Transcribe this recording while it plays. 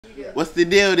What's the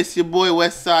deal? This your boy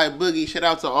Westside Boogie. Shout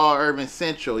out to all Urban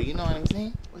Central. You know what I'm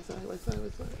saying? Westside.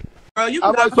 Bro, you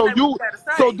can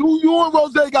so do you and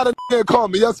Rose got a nigga call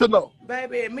me? Yes or no?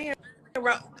 Baby, me and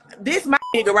this my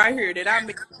nigga right here that I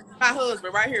met, my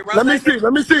husband right here. Rose, Let me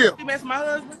see him. You mess my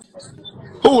husband?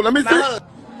 Who? Let me see. My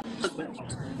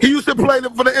husband. He used to play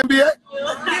for the NBA?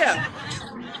 Yeah.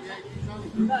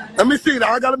 Let me see.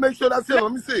 Now I gotta make sure that's him.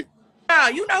 Let me see. Nah,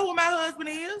 you know who my husband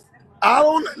is? I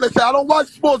don't watch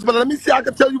sports, but let me see. I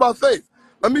can tell you about faith.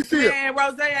 Let me see him. Man,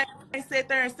 Rose ain't sat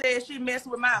there and said she messed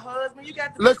with my husband. You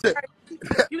got to listen.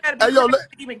 You gotta be crazy to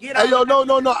even get on. Hey yo,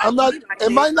 no. I'm not.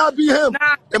 It might not be him.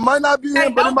 Nah, it might not be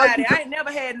him, but nobody. it might be. I ain't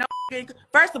never had no.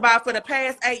 First of all, for the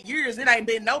past 8 years, it ain't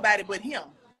been nobody but him.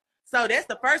 So that's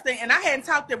the first thing. And I hadn't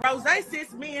talked to Rose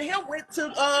since me and him went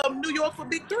to New York for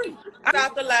Big 3. I'm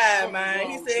off the line, man.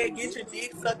 He said, "Get your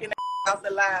dick sucking off the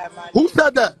line, man." Who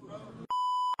said that?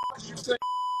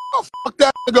 Oh, fuck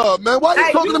that nigga up, man. Why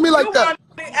you talking to me like that?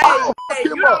 I'll fuck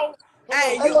him up.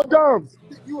 Hey, yo, Dums.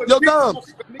 Yo,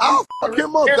 Dums. I'll fuck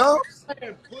him up, Dums.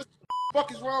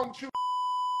 What is wrong with you?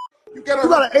 You got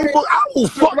an 8-ball. I will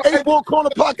fuck 8-ball corner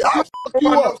pocket. I'll fuck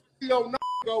you up.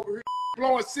 Over here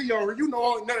blowing C on her. You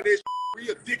know none of this.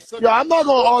 Real dick sucker. Yo, I'm not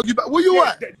gonna argue. Where you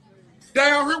at?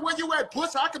 Down here, where you at,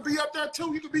 pussy? I could be up there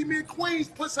too. You could be me in Queens,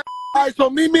 pussy. All right, so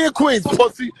meet me in Queens,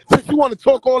 pussy. Since you want to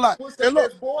talk all that. Pussy, And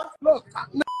look, boy. Look.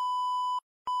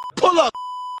 Pull up.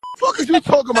 What is you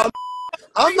talking about?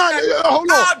 I'm not. Hold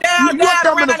on. You look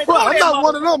them in the front. I'm not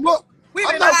one of them. Look.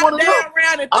 I'm not one of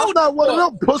them. I'm not one of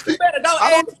them, pussy. You better go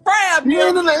ask Trav. You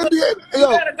ain't in the NBA. You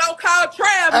better go call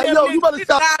Trav. Hey, yo, you better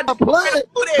stop playing.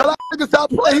 Tell that nigga stop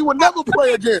playing. He will never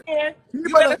play again. You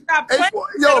better stop playing.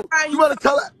 Yo, you better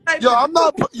tell that. Yo, I'm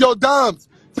not. Yo, Dimes.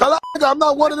 Tell that nigga I'm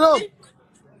not one of them.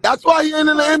 That's why he ain't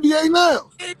in the NBA now.